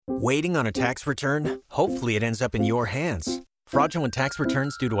Waiting on a tax return? Hopefully it ends up in your hands. Fraudulent tax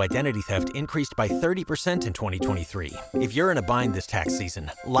returns due to identity theft increased by 30% in 2023. If you're in a bind this tax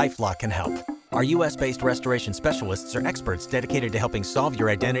season, LifeLock can help. Our U.S.-based restoration specialists are experts dedicated to helping solve your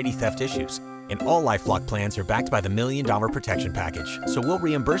identity theft issues. And all LifeLock plans are backed by the $1 Million Protection Package. So we'll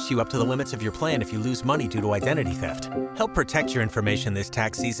reimburse you up to the limits of your plan if you lose money due to identity theft. Help protect your information this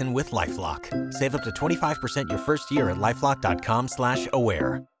tax season with LifeLock. Save up to 25% your first year at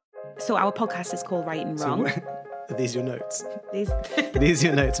LifeLock.com/aware. So our podcast is called Right and Wrong. Are these your notes? These These are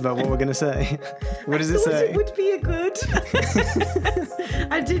your notes about what we're going to say. What does it say? It would be a good.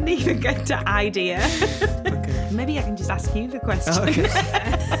 I didn't even get to idea. Okay. Maybe I can just ask you the question. Oh, okay.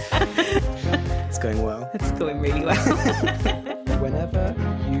 It's going well. It's going really well. Whenever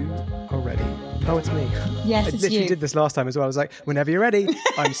you are ready. Oh, it's me. Yes, I it's literally you. did this last time as well. I was like, whenever you're ready,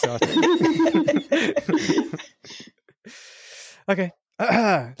 I'm starting. Okay.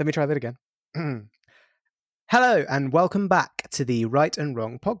 Let me try that again. Hello and welcome back to the Right and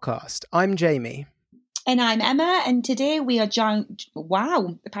Wrong podcast. I'm Jamie. And I'm Emma, and today we are joined.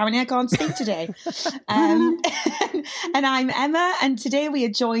 Wow, apparently I can't speak today. And I'm Emma, and today we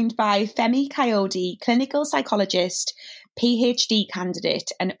are joined by Femi Kayode, clinical psychologist, PhD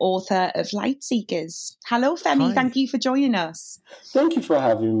candidate, and author of Light Seekers. Hello, Femi. Hi. Thank you for joining us. Thank you for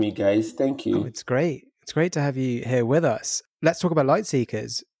having me, guys. Thank you. Oh, it's great. It's great to have you here with us. Let's talk about Light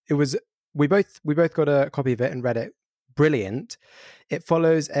Seekers. We both got a copy of it and read it. Brilliant. It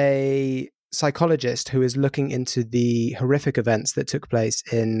follows a psychologist who is looking into the horrific events that took place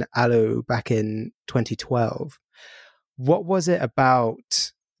in Alo back in 2012. What was it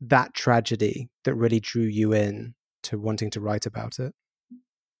about that tragedy that really drew you in to wanting to write about it?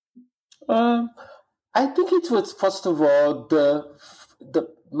 I think it was, first of all,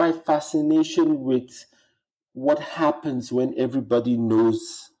 my fascination with what happens when everybody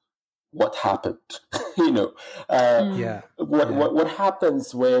knows what happened. What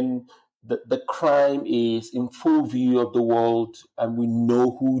happens when the crime is in full view of the world and we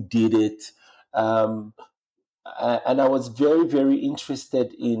know who did it. And I was very, very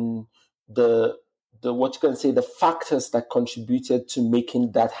interested in the factors that contributed to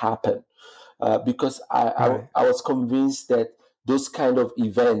making that happen. Because I was convinced that those kind of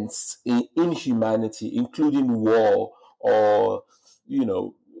events in humanity, including war or,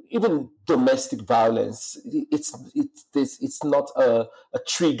 even domestic violence, it's not a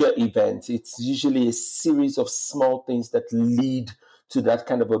trigger event. It's usually a series of small things that lead to that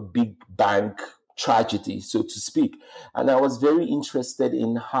kind of a big bang tragedy, so to speak. And I was very interested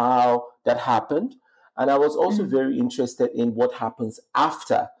in how that happened. And I was also very interested in what happens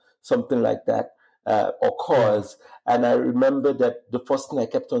after something like that occurs. And I remember that the first thing I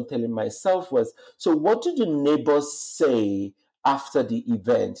kept on telling myself was, so what do the neighbors say after the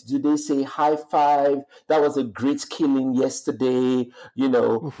event? Do they say high five? That was a great killing yesterday.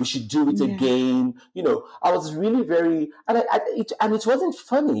 We should do it again. I was really very, and it wasn't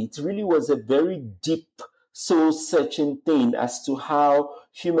funny. It really was a very deep, soul-searching thing as to how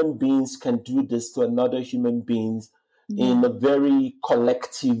human beings can do this to another human beings in a very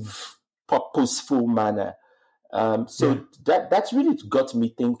collective, purposeful manner. That's really got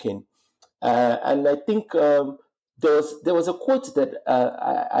me thinking. And I think there was a quote that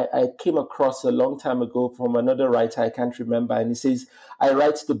I came across a long time ago from another writer, I can't remember, and he says, I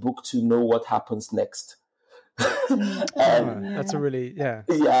write the book to know what happens next. That's a really, Yeah,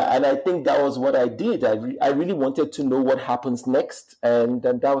 and I think that was what I did. I really wanted to know what happens next, and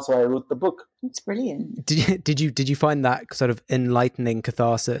that was why I wrote the book. It's brilliant. Did you find that sort of enlightening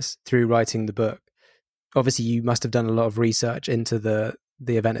catharsis through writing the book? Obviously, you must have done a lot of research into the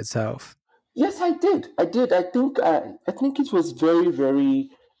event itself. Yes, I did. I think it was very,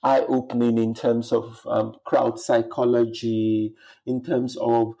 very eye-opening in terms of crowd psychology, in terms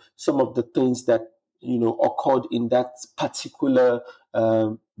of some of the things that occurred in that particular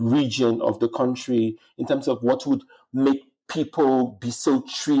region of the country, in terms of what would make people be so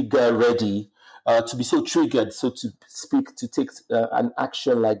trigger ready, to be so triggered, so to speak, to take an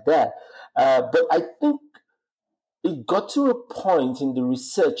action like that. But I think it got to a point in the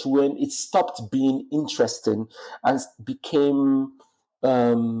research when it stopped being interesting and became,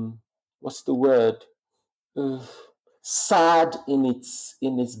 sad in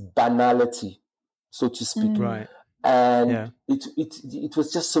its banality, so to speak. Right. And it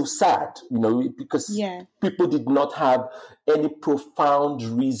was just so sad, because people did not have any profound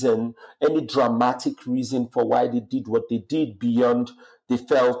reason, any dramatic reason for why they did what they did beyond they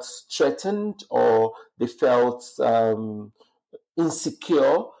felt threatened or they felt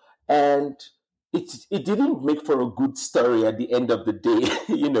insecure. And it didn't make for a good story at the end of the day.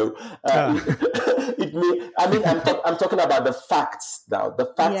 It may, I mean, I'm talking about the facts now. The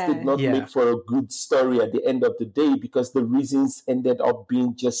facts did not make for a good story at the end of the day, because the reasons ended up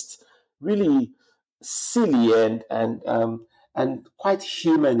being just really silly and quite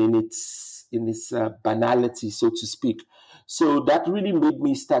human in its banality, so to speak. So that really made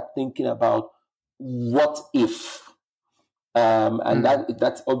me start thinking about what if. And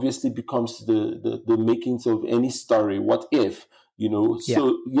that obviously becomes the makings of any story. What if,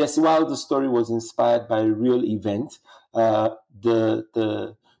 So yes, while the story was inspired by a real event,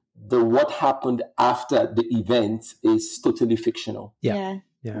 the what happened after the event is totally fictional. Yeah,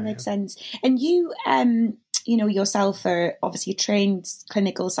 that makes sense. And you, yourself are obviously a trained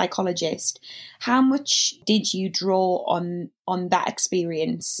clinical psychologist. How much did you draw on that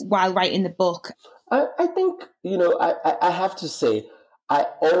experience while writing the book? I think, I have to say, I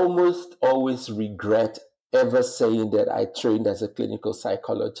almost always regret ever saying that I trained as a clinical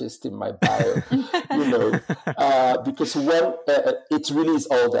psychologist in my bio, because it really is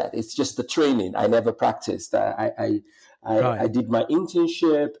all that. It's just the training. I never practiced. I did my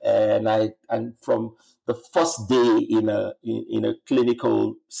internship, and from the first day in a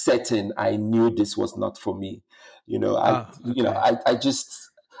clinical setting, I knew this was not for me.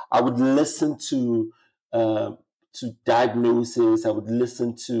 I would listen to diagnosis. I would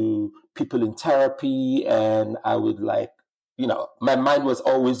listen to people in therapy, and I would my mind was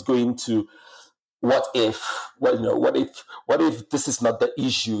always going to, what if? What if this is not the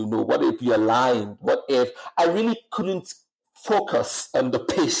issue? What if you're lying? What if? I really couldn't focus on the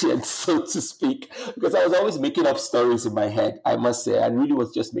patient, so to speak, because I was always making up stories in my head. I must say, I really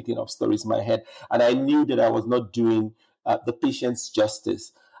was just making up stories in my head, and I knew that I was not doing the patient's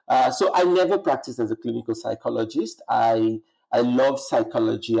justice. So I never practiced as a clinical psychologist. I love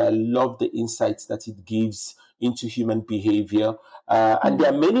psychology. I love the insights that it gives into human behavior. And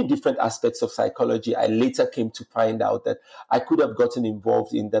there are many different aspects of psychology I later came to find out that I could have gotten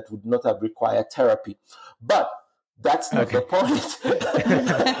involved in that would not have required therapy. But that's not the point.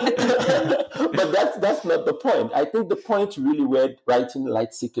 But that's not the point. I think the point really where writing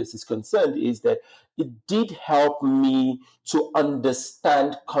Light Seekers is concerned is that it did help me to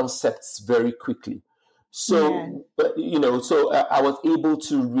understand concepts very quickly. So, I was able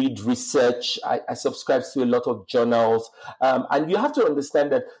to read research. I subscribed to a lot of journals. And you have to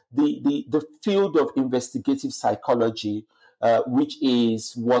understand that the field of investigative psychology, which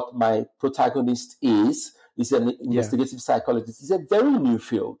is what my protagonist is an investigative psychologist. It's a very new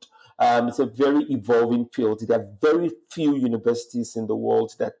field. It's a very evolving field. There are very few universities in the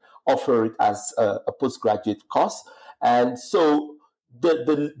world that offer it as a postgraduate course. And so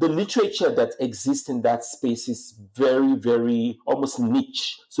the literature that exists in that space is very, very almost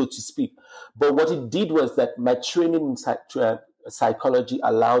niche, so to speak. But what it did was that my training in psychology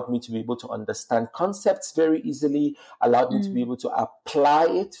allowed me to be able to understand concepts very easily, allowed me to be able to apply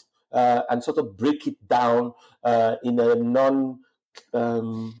it and sort of break it down in a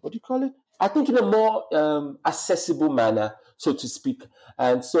I think in a more accessible manner, so to speak.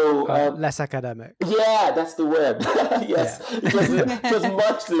 And so less academic. Yeah, that's the word. Yes, it was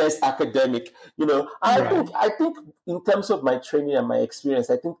much less academic. I think in terms of my training and my experience,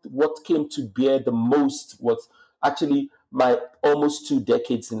 I think what came to bear the most was actually my almost 2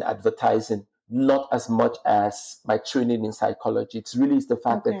 decades in advertising, not as much as my training in psychology. It's really the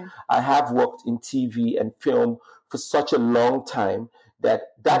fact that I have worked in TV and film for such a long time that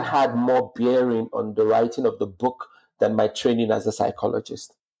had more bearing on the writing of the book than my training as a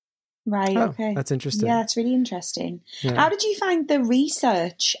psychologist. Right, okay. That's interesting. Yeah, it's really interesting. Yeah. How did you find the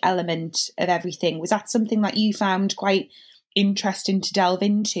research element of everything? Was that something that you found quite interesting to delve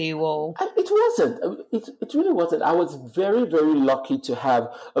into, or? It wasn't. It really wasn't. I was very, very lucky to have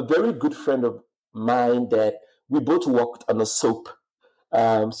a very good friend of mine that we both worked on a soap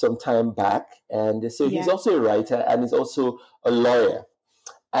some time back. And so he's also a writer and he's also a lawyer.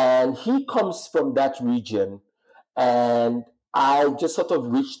 And he comes from that region. And I just sort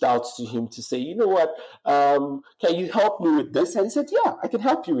of reached out to him to say, you know what, can you help me with this? And he said, yeah, I can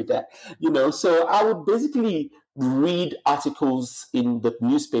help you with that. So I would basically read articles in the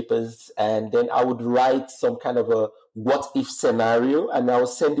newspapers, and then I would write some kind of a what if scenario, and I would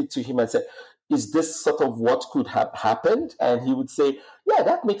send it to him and say, is this sort of what could have happened? And he would say, yeah,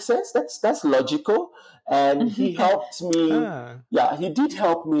 that makes sense. That's logical. And he helped me. Yeah, he did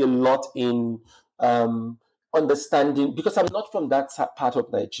help me a lot in understanding, because I'm not from that part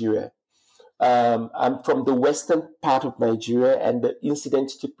of Nigeria. I'm from the western part of Nigeria, and the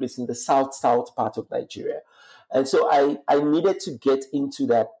incident took place in the south part of Nigeria. And so I needed to get into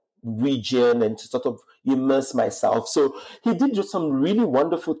that region and to sort of immerse myself. So he did just some really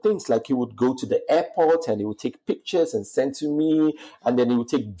wonderful things, like he would go to the airport and he would take pictures and send to me, and then he would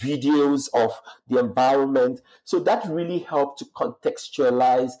take videos of the environment. So that really helped to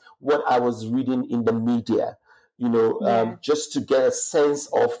contextualize what I was reading in the media, just to get a sense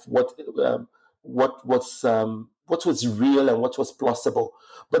of what was real and what was plausible.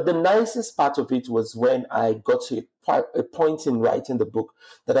 But the nicest part of it was when I got to a point in writing the book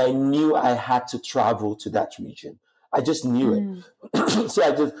that I knew I had to travel to that region. I just knew it. So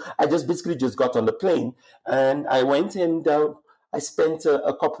I just basically just got on the plane and I went, and I spent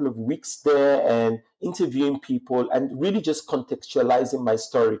a couple of weeks there and interviewing people and really just contextualizing my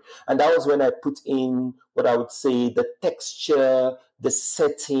story. And that was when I put in what I would say the texture, the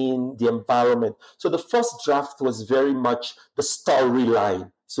setting, the environment. So the first draft was very much the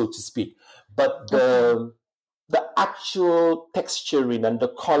storyline, so to speak. But the actual texturing and the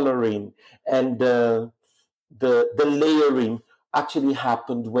coloring and the layering actually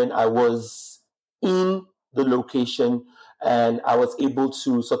happened when I was in the location and I was able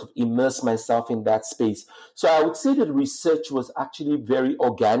to sort of immerse myself in that space. So I would say that research was actually very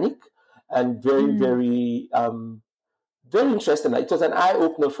organic and very, very, very interesting. It was an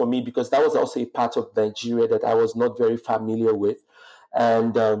eye-opener for me because that was also a part of Nigeria that I was not very familiar with.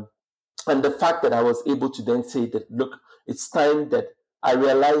 And the fact that I was able to then say that, look, it's time that I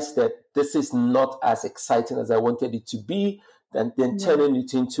realized that this is not as exciting as I wanted it to be, and then turning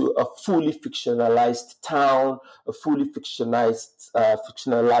it into a fully fictionalized town, a fully fictionalized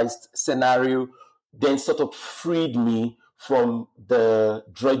scenario, then sort of freed me from the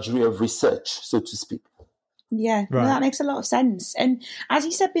drudgery of research, so to speak. Yeah, right. That makes a lot of sense. And as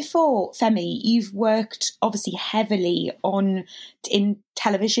you said before, Femi, you've worked obviously heavily in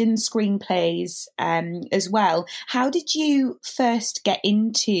television screenplays as well. How did you first get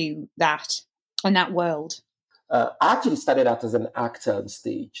into that and that world? I actually started out as an actor on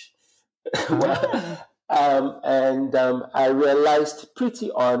stage. And I realized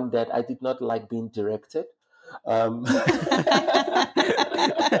pretty on that I did not like being directed. I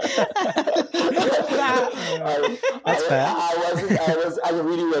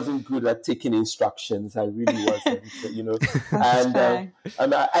really wasn't good at taking instructions. I really wasn't,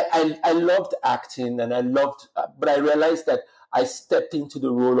 And I loved acting, and but I realized that I stepped into the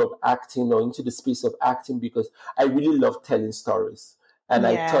role of acting or into the space of acting because I really loved telling stories. And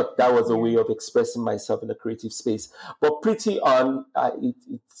I thought that was a way of expressing myself in a creative space. But pretty on, it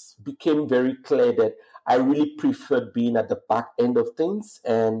became very clear that I really preferred being at the back end of things.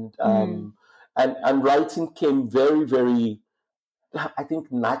 And writing came very, very, I think,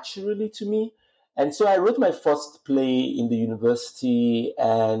 naturally to me. And so I wrote my first play in the university,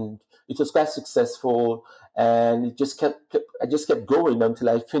 and it was quite successful. And I just kept going until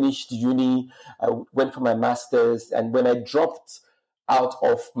I finished uni. I went for my master's. And when I dropped out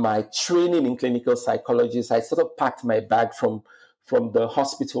of my training in clinical psychology, I sort of packed my bag from the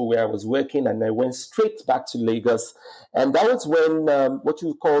hospital where I was working, and I went straight back to Lagos. And that was when what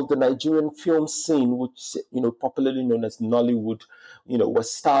you call the Nigerian film scene, which, popularly known as Nollywood, was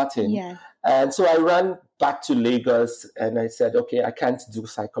starting. Yeah. And so I ran back to Lagos and I said, okay, I can't do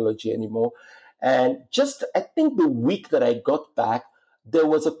psychology anymore. And just, I think the week that I got back, there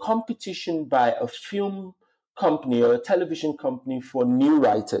was a competition by a film company or a television company for new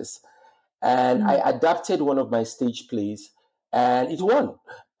writers. And I adapted one of my stage plays and it won.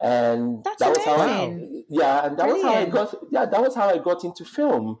 And that was how I got into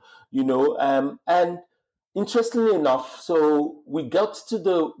film, and interestingly enough, so we got to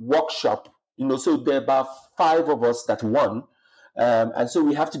the workshop, so there are about 5 of us that won. And so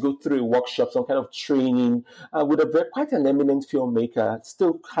we have to go through a workshop, some kind of training with quite an eminent filmmaker,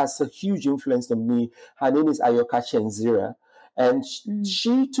 still has a huge influence on me. Her name is Ayoka Chenzira. And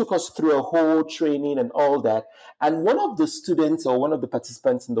she took us through a whole training and all that. And one of the students or one of the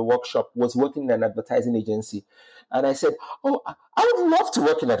participants in the workshop was working in an advertising agency. And I said, oh, I would love to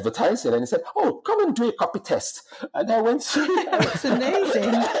work in advertising. And he said, oh, come and do a copy test. And I went through it. That's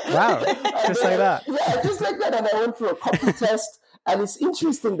amazing. Wow, just like that. Yeah, just like that. And I went through a copy test. And it's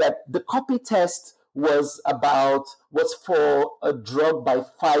interesting that the copy test was for a drug by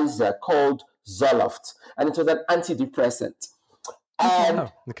Pfizer called Zoloft. And it was an antidepressant. And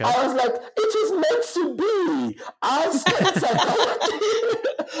I was like, it is meant to be. I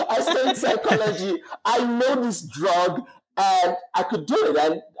studied psychology. I know this drug and I could do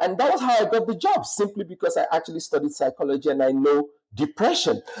it. And that was how I got the job, simply because I actually studied psychology and I know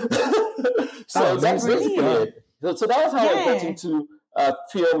depression. So that's basically it. So that was how I got into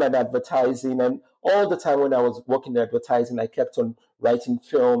film and advertising. And all the time when I was working in advertising, I kept on writing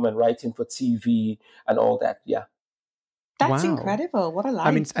film and writing for TV and all that. Yeah. That's Wow. incredible. What a life.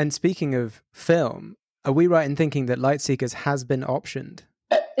 I mean, and speaking of film, are we right in thinking that Lightseekers has been optioned?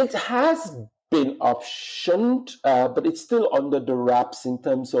 It has been optioned, but it's still under the wraps in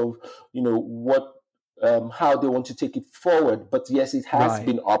terms of, what, how they want to take it forward. But yes, it has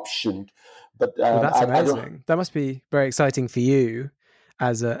been optioned. But well, that's amazing. That must be very exciting for you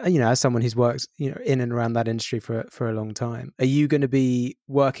as as someone who's worked, in and around that industry for a long time. Are you going to be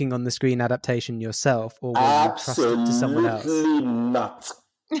working on the screen adaptation yourself, or will you trust it to someone else? Absolutely not.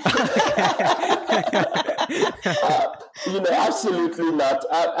 Absolutely not.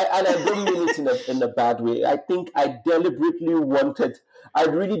 And I don't mean it in a bad way. I think I really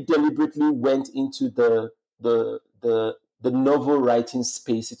deliberately went into the novel writing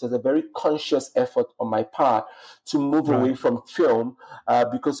space. It was a very conscious effort on my part to move away from film,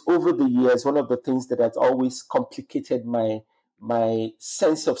 because over the years, one of the things that has always complicated my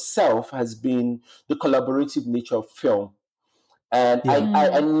sense of self has been the collaborative nature of film. And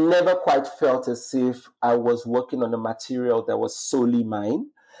I never quite felt as if I was working on a material that was solely mine.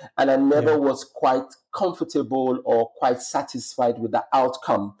 And I never was quite comfortable or quite satisfied with the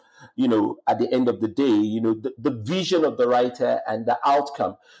outcome, at the end of the day, the vision of the writer and the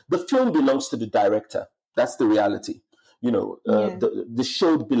outcome. The film belongs to the director. That's the reality. The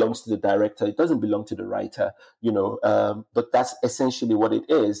show belongs to the director. It doesn't belong to the writer, but that's essentially what it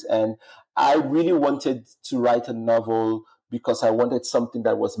is. And I really wanted to write a novel because I wanted something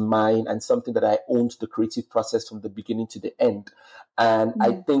that was mine and something that I owned the creative process from the beginning to the end. And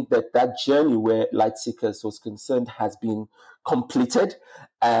I think that journey where Lightseekers was concerned has been completed,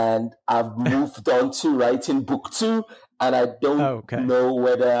 and I've moved on to writing book 2, and I don't know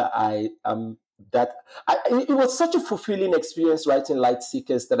whether I am it was such a fulfilling experience writing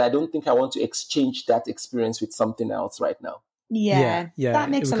Lightseekers that I don't think I want to exchange that experience with something else right now. Yeah. That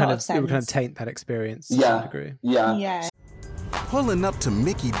makes a lot of sense. It would kind of taint that experience to some degree. Yeah. Pulling up to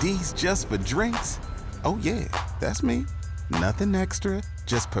Mickey D's just for drinks? Oh yeah, that's me. Nothing extra,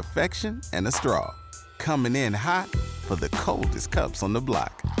 just perfection and a straw. Coming in hot for the coldest cups on the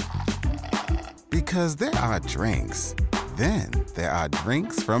block. Because there are drinks. Then there are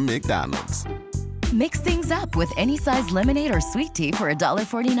drinks from McDonald's. Mix things up with any size lemonade or sweet tea for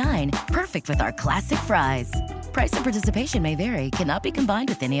 $1.49. Perfect with our classic fries. Price and participation may vary. Cannot be combined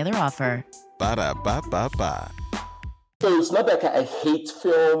with any other offer. Ba-da-ba-ba-ba. So it's not like I hate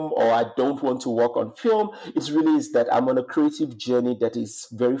film or I don't want to work on film. It really is that I'm on a creative journey that is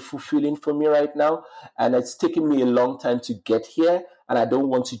very fulfilling for me right now. And it's taken me a long time to get here. And I don't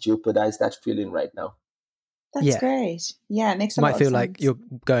want to jeopardize that feeling right now. That's great. Yeah, it makes a lot of sense. Might feel like you're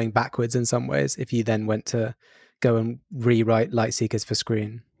going backwards in some ways if you then went to go and rewrite Lightseekers for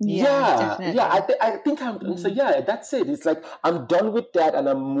screen. Definitely. I think I'm. So that's it. It's like I'm done with that and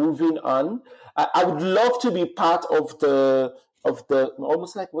I'm moving on. I would love to be part of the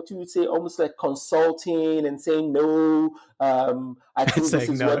almost like what you would say, almost like consulting and saying no. I think this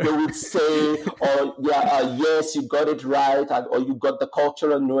is what they would say, or yes, you got it right, or you got the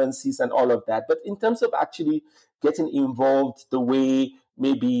cultural nuances and all of that. But in terms of actually getting involved, the way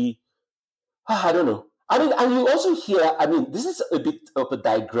maybe I don't know. I mean, and you also hear, this is a bit of a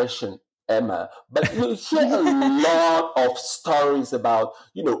digression, Emma, but you hear a lot of stories about,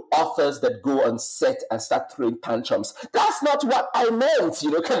 authors that go on set and start throwing tantrums. That's not what I meant,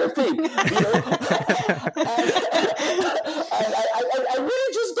 kind of thing. I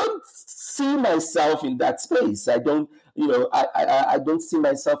really just don't see myself in that space. I don't, I don't see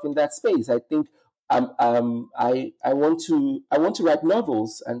myself in that space. I think I want to write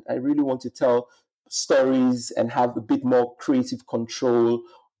novels, and I really want to tell stories and have a bit more creative control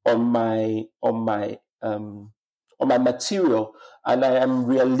on my material. And I am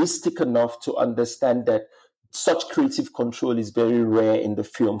realistic enough to understand that such creative control is very rare in the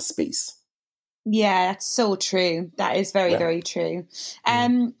film space. Yeah, that's so true. That is very, very true.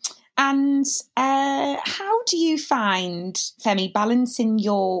 And how do you find, Femi, balancing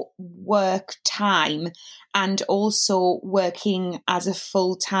your work time and also working as a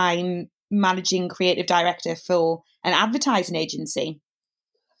full-time managing creative director for an advertising agency?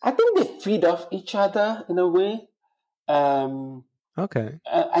 I think they feed off each other in a way. I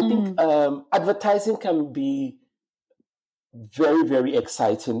think advertising can be very, very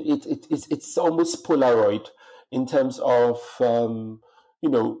exciting. It's almost Polaroid in terms of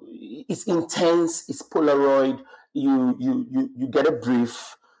it's intense. It's Polaroid. You get a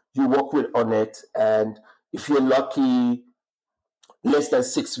brief, you work on it, and if you're lucky, less than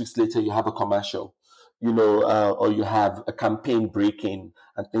 6 weeks later, you have a commercial, or you have a campaign breaking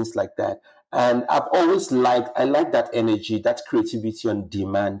and things like that. And I've always I like that energy, that creativity on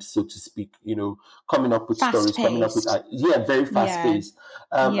demand, so to speak, coming up with stories, coming up with, very fast paced.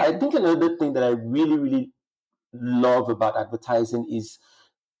 I think another thing that I really, really love about advertising is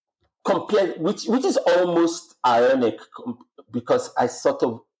which is almost ironic because I sort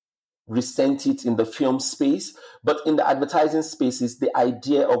of resent it in the film space, but in the advertising space is the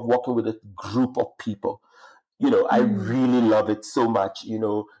idea of working with a group of people. I really love it so much.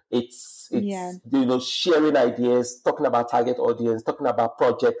 It's sharing ideas, talking about target audience, talking about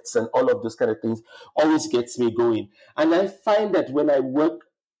projects and all of those kind of things always gets me going. And I find that when I work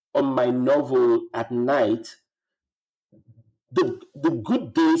on my novel at night, the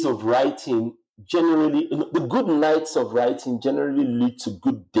good days of writing generally, the good nights of writing generally lead to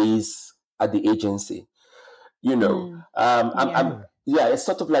good days at the agency. It's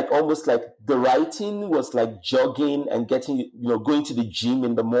sort of like almost like the writing was like jogging and going to the gym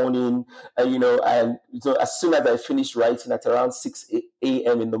in the morning, and so as soon as I finish writing at around 6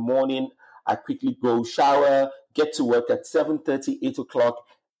 a.m. in the morning, I quickly go shower, get to work at 7:30, 8 o'clock,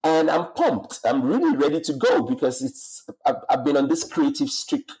 and I'm pumped. I'm really ready to go because I've been on this creative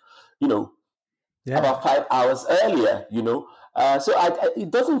streak, about 5 hours earlier, so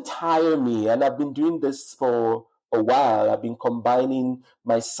it doesn't tire me. And I've been doing this for a while. I've been combining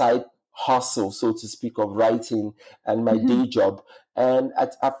my side hustle, so to speak, of writing and my day job. And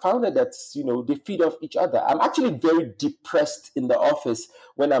I found that they feed off each other. I'm actually very depressed in the office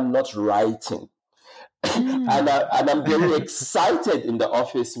when I'm not writing. And I'm very excited in the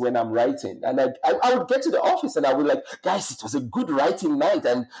office when I'm writing. And I would get to the office and I would like, guys, it was a good writing night.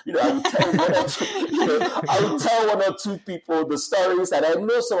 And I would tell one or two people the stories, and I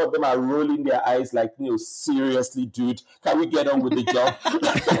know some of them are rolling their eyes like, seriously, dude, can we get on with the job?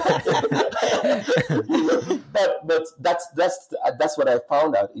 But that's what I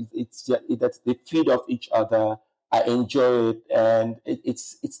found out. It's that they feed off each other. I enjoy it, and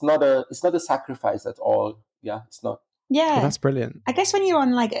it's not a sacrifice at all. Yeah, it's not. Yeah, well, that's brilliant. I guess when you're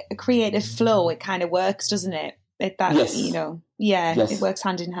on like a creative flow, it kind of works, doesn't it? Yes. It works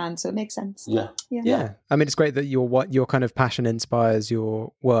hand in hand, so it makes sense. Yeah. I mean, it's great that your kind of passion inspires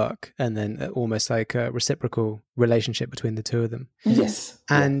your work, and then almost like a reciprocal relationship between the two of them. Yes.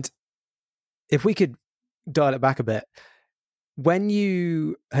 And if we could dial it back a bit, when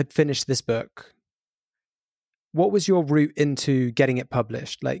you had finished this book, what was your route into getting it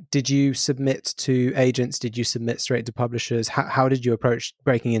published? Like, did you submit to agents? Did you submit straight to publishers? How did you approach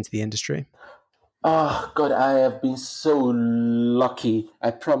breaking into the industry? Oh, God, I have been so lucky.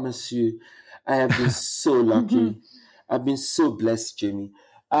 I promise you, I have been so lucky. I've been so blessed, Jamie.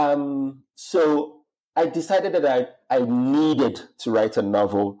 So I decided that I needed to write a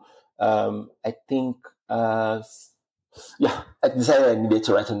novel. I think... I decided I needed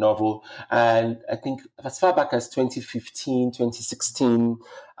to write a novel. And I think as far back as 2015, 2016,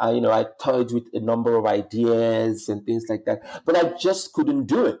 I toyed with a number of ideas and things like that. But I just couldn't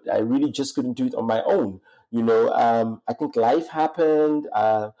do it. I really just couldn't do it on my own. I think life happened.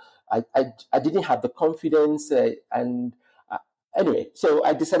 I didn't have the confidence. Anyway, so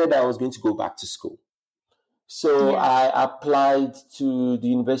I decided that I was going to go back to school. So I applied to the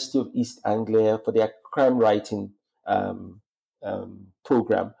University of East Anglia for their crime writing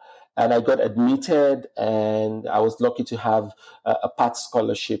program, and I got admitted, and I was lucky to have a part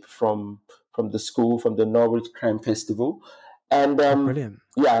scholarship from the school, from the Norwich Crime Festival. And brilliant.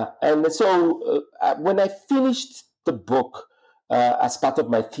 And so when I finished the book as part of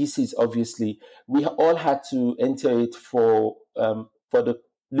my thesis, obviously we all had to enter it for the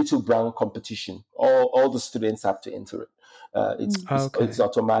Little Brown competition. All the students have to enter it. It's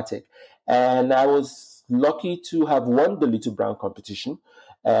automatic, and I was lucky to have won the Little Brown competition,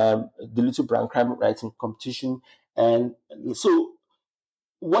 the Little Brown crime writing competition. And so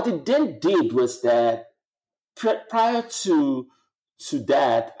what it then did was that prior to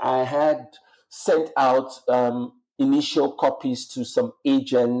that, I had sent out initial copies to some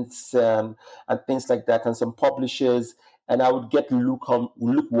agents and things like that, and some publishers. And I would get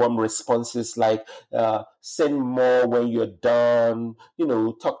lukewarm responses like, send more when you're done,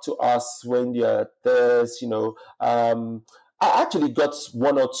 talk to us when you're this, I actually got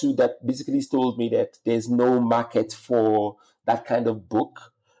one or two that basically told me that there's no market for that kind of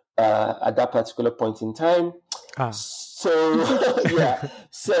book at that particular point in time. So,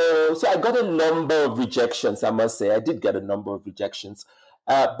 so I got a number of rejections, I must say. I did get a number of rejections.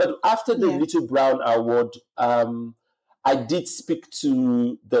 But after the Little Brown Award, I did speak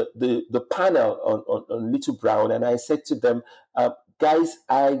to the panel on Little Brown, and I said to them, guys,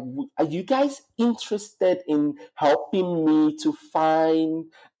 are you guys interested in helping me to find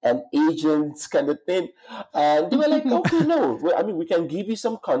an agent kind of thing. And they were like, okay, no, well, I mean, we can give you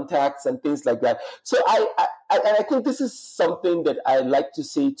some contacts and things like that. So I think this is something that I like to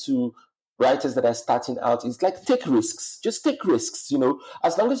say to writers that are starting out. It's like, take risks, just take risks,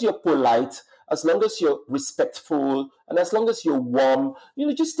 as long as you're polite, as long as you're respectful, and as long as you're warm,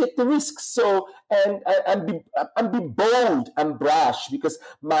 just take the risks. So and be bold and brash, because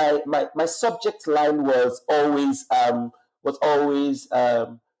my subject line was always for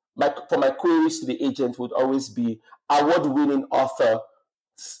my queries to the agent would always be award-winning author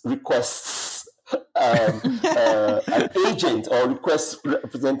requests an agent or request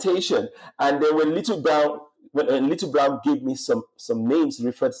representation. And then when Little Brown gave me some names,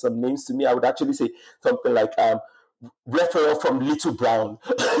 referred some names to me, I would actually say something like referral from Little Brown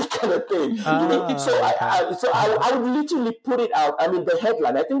kind of thing. So I would literally put it out. I mean, the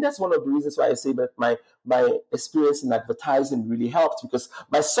headline. I think that's one of the reasons why I say that my experience in advertising really helped, because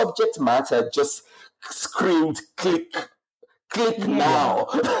my subject matter just screamed click now,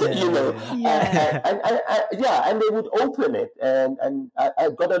 and they would open it, and I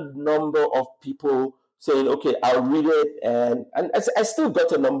got a number of people saying, okay, I'll read it, and I still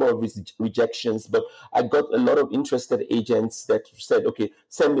got a number of rejections, but I got a lot of interested agents that said, okay,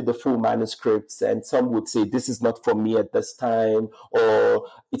 send me the full manuscripts, and some would say, this is not for me at this time, or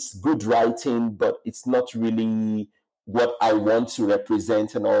it's good writing, but it's not really what I want to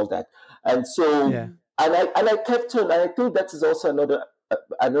represent and all that. And so... Yeah. And I kept on, and I think that is also another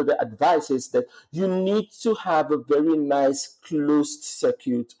advice, is that you need to have a very nice closed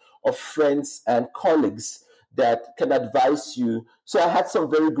circuit of friends and colleagues that can advise you. So I had some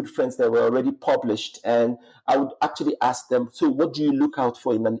very good friends that were already published, and I would actually ask them, so what do you look out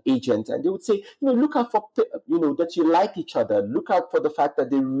for in an agent? And they would say, look out for, that you like each other. Look out for the fact that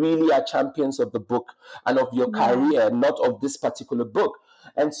they really are champions of the book and of your career, not of this particular book.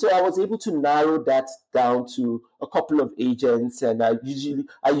 And so I was able to narrow that down to a couple of agents, and I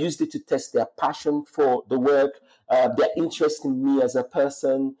used it to test their passion for the work, their interest in me as a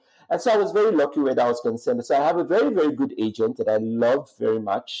person. And so I was very lucky where that was concerned. So I have a very, very good agent that I love very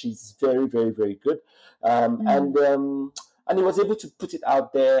much. She's very, very, very good. And he was able to put it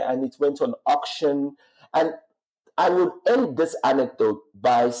out there, and it went on auction. And I would end this anecdote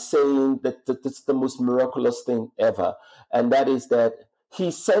by saying that it's the most miraculous thing ever. And that is that he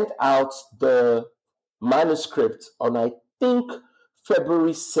sent out the manuscript on, I think,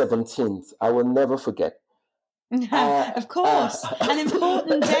 February 17th. I will never forget. Of course, an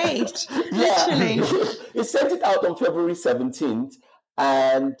important date, literally. He sent it out on February 17th,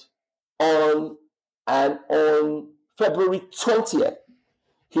 and on February 20th,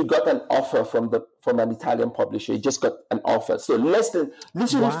 he got an offer from an Italian publisher. He just got an offer. So literally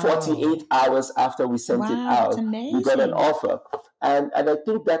 48 hours after we sent it out, we got an offer. And I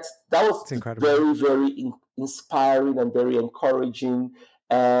think that was very, very inspiring and very encouraging.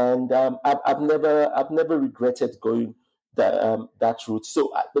 And I've never regretted going that route.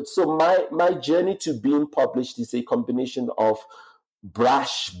 So my journey to being published is a combination of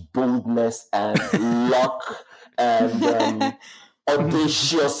brash boldness and luck and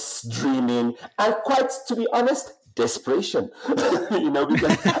audacious dreaming, and quite, to be honest, desperation. Because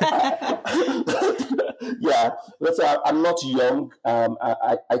I'm not young.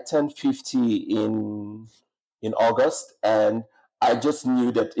 I turned 50 in August, and I just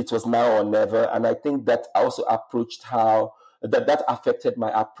knew that it was now or never. And I think that also approached that affected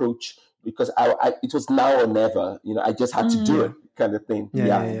my approach, because it was now or never. I just had to do it, kind of thing.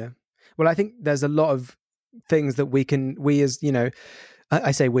 Yeah. Well, I think there's a lot of things that we as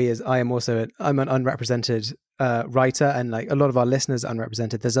I say we as I'm an unrepresented writer, and like a lot of our listeners are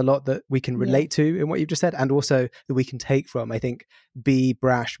unrepresented. There's a lot that we can relate to in what you've just said, and also that we can take from. I think be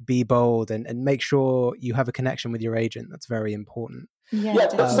brash, be bold, and make sure you have a connection with your agent. That's very important.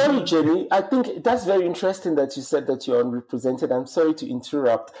 Sorry, Jenny. I think that's very interesting that you said that you're unrepresented. I'm sorry to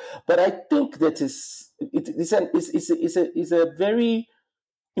interrupt, but I think that it's a very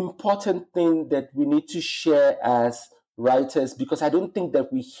important thing that we need to share as writers, because I don't think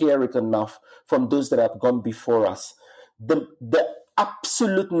that we hear it enough from those that have gone before us. The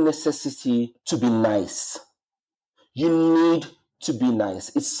absolute necessity to be nice. You need to be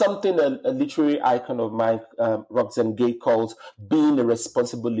nice. It's something a literary icon of mine, Roxanne Gay, calls being a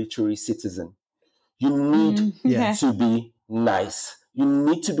responsible literary citizen. You need to be nice. You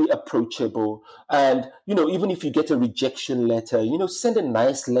need to be approachable. And, even if you get a rejection letter, send a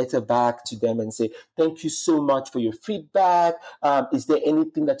nice letter back to them and say, thank you so much for your feedback. Is there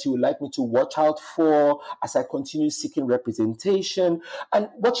anything that you would like me to watch out for as I continue seeking representation? And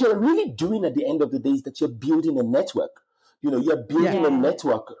what you're really doing at the end of the day is that you're building a network. You're building a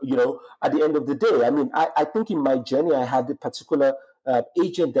network, at the end of the day. I mean, I think in my journey, I had a particular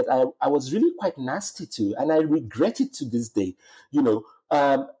agent that I was really quite nasty to, and I regret it to this day,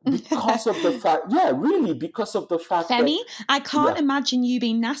 because of the fact, because of the fact Femi, that, I can't imagine you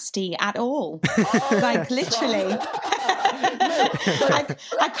being nasty at all. Like, literally.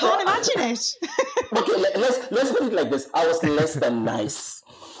 I can't imagine it. Okay, let's put it like this. I was less than nice.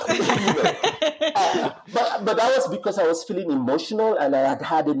 But that was because I was feeling emotional, and I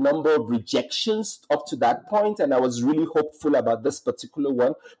had a number of rejections up to that point, and I was really hopeful about this particular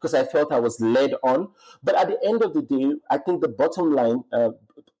one because I felt I was led on. But at the end of the day, I think the bottom line,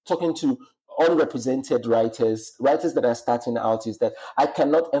 talking to unrepresented writers that are starting out, is that I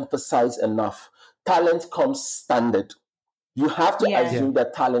cannot emphasize enough. Talent comes standard. You have to assume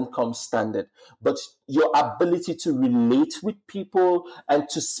that talent comes standard, but your ability to relate with people and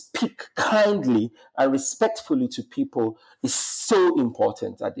to speak kindly and respectfully to people is so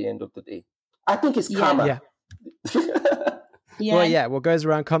important at the end of the day. I think it's karma. What goes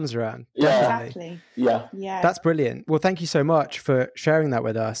around comes around. Definitely. Yeah. That's brilliant. Well, thank you so much for sharing that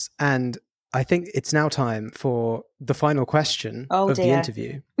with us. And I think it's now time for the final question of the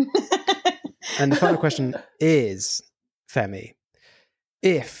interview. And the final question is, Femi,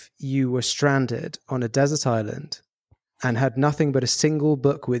 if you were stranded on a desert island and had nothing but a single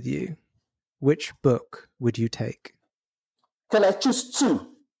book with you, which book would you take? Can I choose two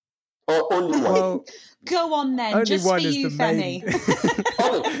or only one? Well, go on then, only just one for is you, the Femi.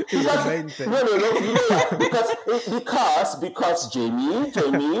 Because Jamie,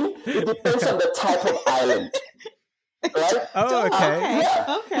 it depends on the type of island. Right? Oh, okay.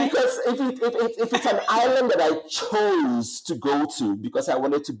 Okay. Because if it's an island that I chose to go to because I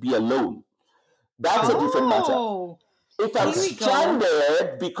wanted to be alone, that's a different matter. If I'm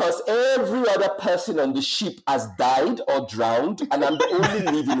stranded because every other person on the ship has died or drowned and I'm the only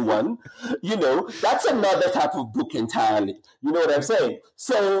living one, that's another type of book entirely. You know what I'm saying?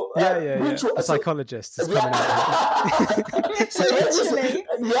 So a psychologist is coming out. So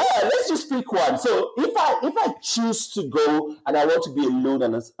let's just pick one. So if I choose to go and I want to be alone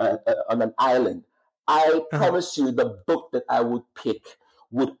on an island, I promise you the book that I would pick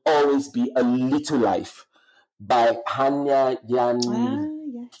would always be A Little Life by Hanya Yan.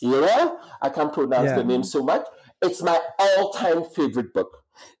 Yes. I can't pronounce the name so much. It's my all-time favorite book.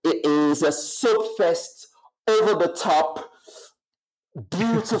 It is a soap-fest, over-the-top,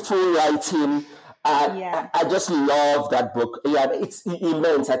 beautiful writing. I just love that book. It's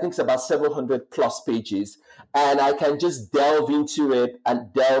immense. I think it's about 700 plus pages. And I can just delve into it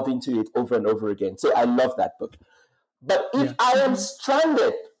over and over again. So I love that book. But if I am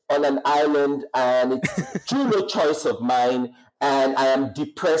stranded on an island and it's through no choice of mine, and I am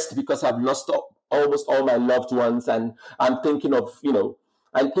depressed because I've lost almost all my loved ones, and I'm thinking of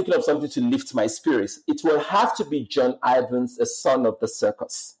something to lift my spirits, it will have to be John Ivan's A Son of the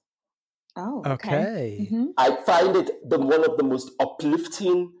Circus. Oh, okay. Mm-hmm. I find it one of the most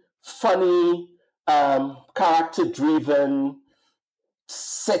uplifting, funny, character-driven,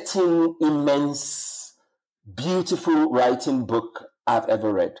 setting immense, beautiful writing book I've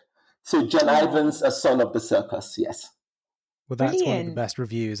ever read. So John Ivan's A Son of the Circus, yes. Well, that's one of the best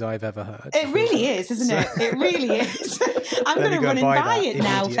reviews I've ever heard. It really is, isn't it? It really is. I'm going to run and buy it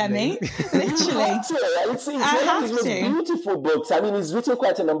now, Femi. Literally. It's one of his most beautiful books. I mean, he's written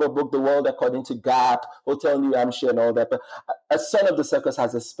quite a number of books, The World According to Gap, Hotel New Hampshire and all that. But A Son of the Circus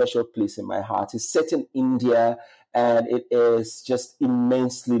has a special place in my heart. It's set in India, and it is just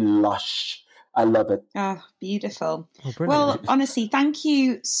immensely lush. I love it. Oh, beautiful. Well, honestly, thank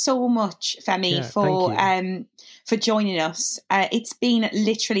you so much, Femi, for joining us. It's been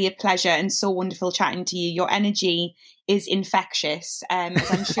literally a pleasure and so wonderful chatting to you. Your energy is infectious,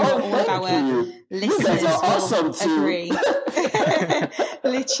 as I'm sure all of our listeners will agree.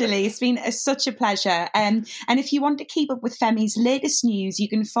 Literally, it's been such a pleasure. And if you want to keep up with Femi's latest news, you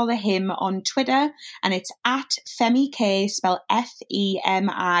can follow him on Twitter, and it's at Femi K, spelled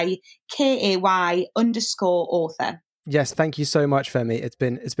FEMIKAY _author. Yes, thank you so much, Femi.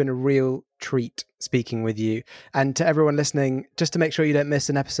 It's been a real treat speaking with you. And to everyone listening, just to make sure you don't miss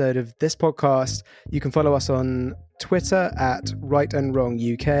an episode of this podcast, you can follow us on Twitter at Right and Wrong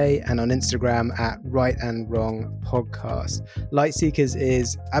UK and on Instagram at Right and Wrong Podcast. Light Seekers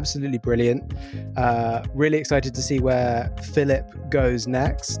is absolutely brilliant. Really excited to see where Philip goes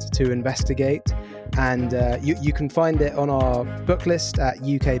next to investigate. And you can find it on our book list at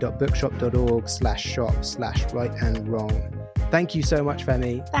uk.bookshop.org/shop/right-and-wrong. Thank you so much,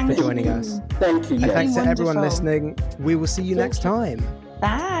 Femi, for joining us. Thank you. And thanks to everyone listening. We will see you next time.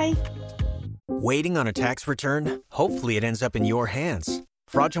 Bye. Waiting on a tax return? Hopefully it ends up in your hands.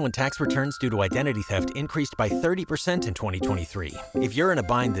 Fraudulent tax returns due to identity theft increased by 30% in 2023. If you're in a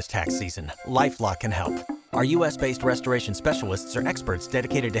bind this tax season, LifeLock can help. Our U.S.-based restoration specialists are experts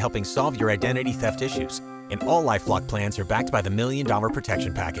dedicated to helping solve your identity theft issues. And all LifeLock plans are backed by the $1 Million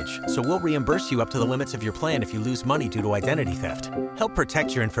Protection Package. So we'll reimburse you up to the limits of your plan if you lose money due to identity theft. Help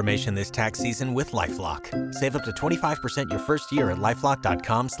protect your information this tax season with LifeLock. Save up to 25% your first year at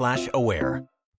LifeLock.com/aware.